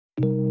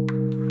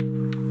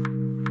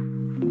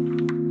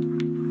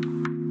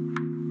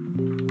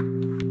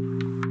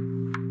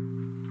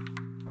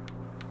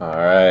All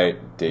right,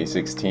 day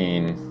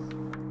 16,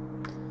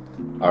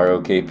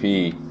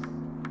 ROKP.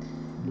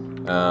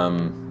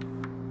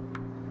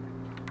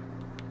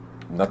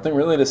 Nothing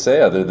really to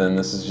say other than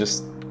this is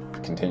just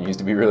continues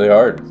to be really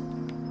hard.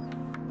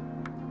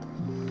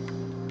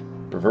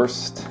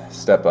 Reversed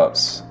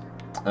step-ups.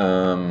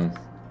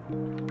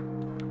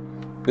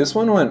 This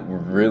one went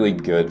really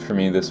good for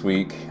me this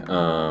week.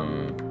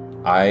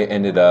 I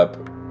ended up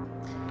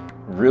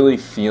really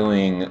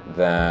feeling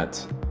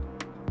that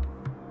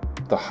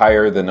the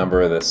higher the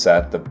number of the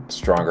set, the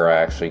stronger I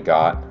actually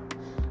got.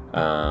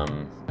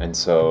 And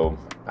so,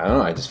 I don't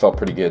know, I just felt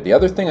pretty good. The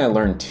other thing I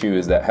learned too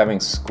is that having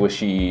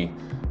squishy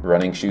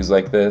running shoes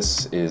like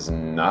this is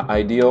not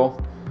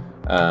ideal.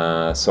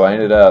 So I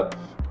ended up,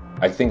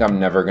 I think I'm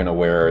never gonna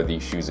wear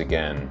these shoes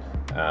again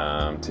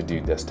to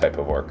do this type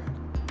of work.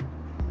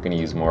 I'm gonna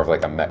use more of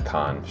like a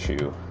Metcon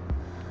shoe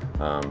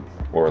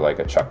or like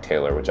a Chuck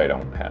Taylor, which I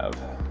don't have.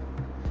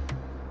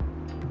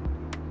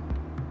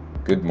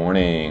 Good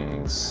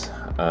mornings.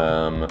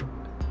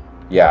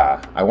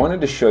 Yeah, I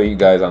wanted to show you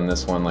guys on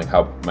this one like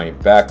how my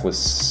back was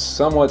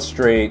somewhat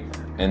straight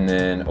and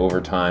then over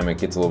time it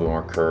gets a little bit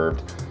more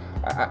curved.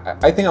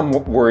 I think I'm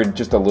worried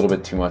just a little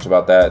bit too much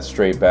about that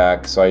straight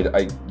back. So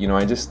I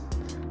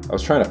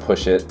was trying to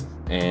push it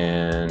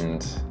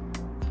and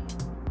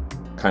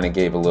kind of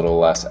gave a little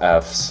less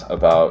F's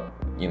about,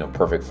 you know,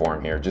 perfect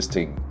form here just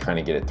to kind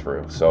of get it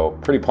through. So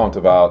pretty pumped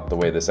about the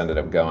way this ended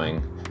up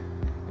going.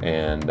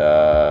 And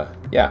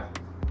yeah.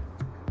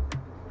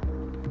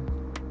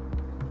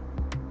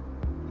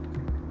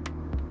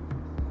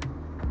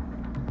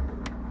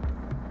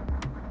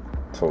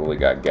 Totally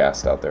got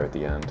gassed out there at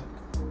the end.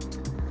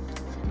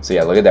 So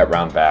yeah, look at that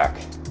round back.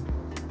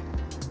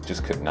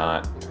 Just could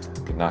not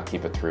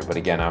keep it through. But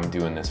again, I'm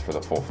doing this for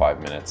the full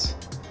 5 minutes,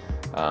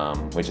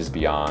 which is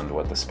beyond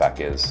what the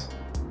spec is.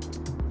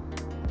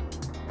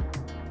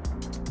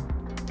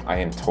 I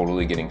am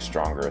totally getting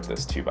stronger at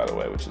this too, by the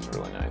way, which is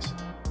really nice.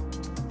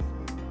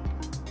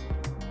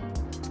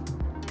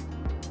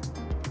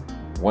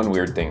 One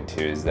weird thing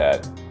too is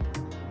that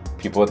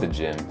people at the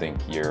gym think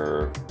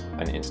you're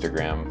an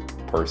Instagram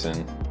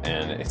person,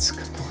 and it's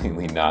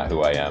completely not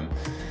who I am.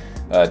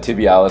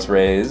 Tibialis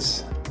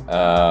raise.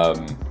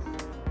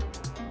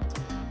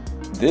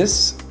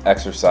 This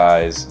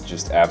exercise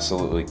just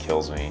absolutely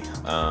kills me.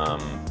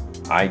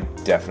 I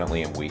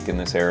definitely am weak in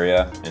this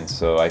area, and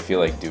so I feel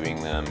like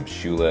doing them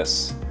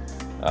shoeless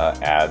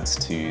adds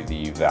to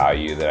the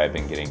value that I've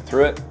been getting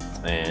through it.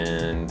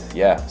 And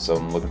yeah, so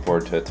I'm looking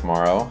forward to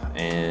tomorrow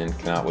and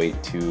cannot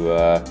wait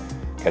to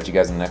catch you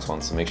guys in the next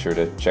one. So make sure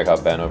to check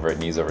out Ben over at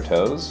Knees Over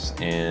Toes.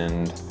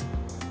 And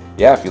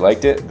yeah, if you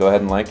liked it, go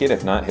ahead and like it.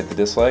 If not, hit the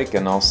dislike,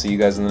 and I'll see you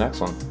guys in the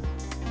next one.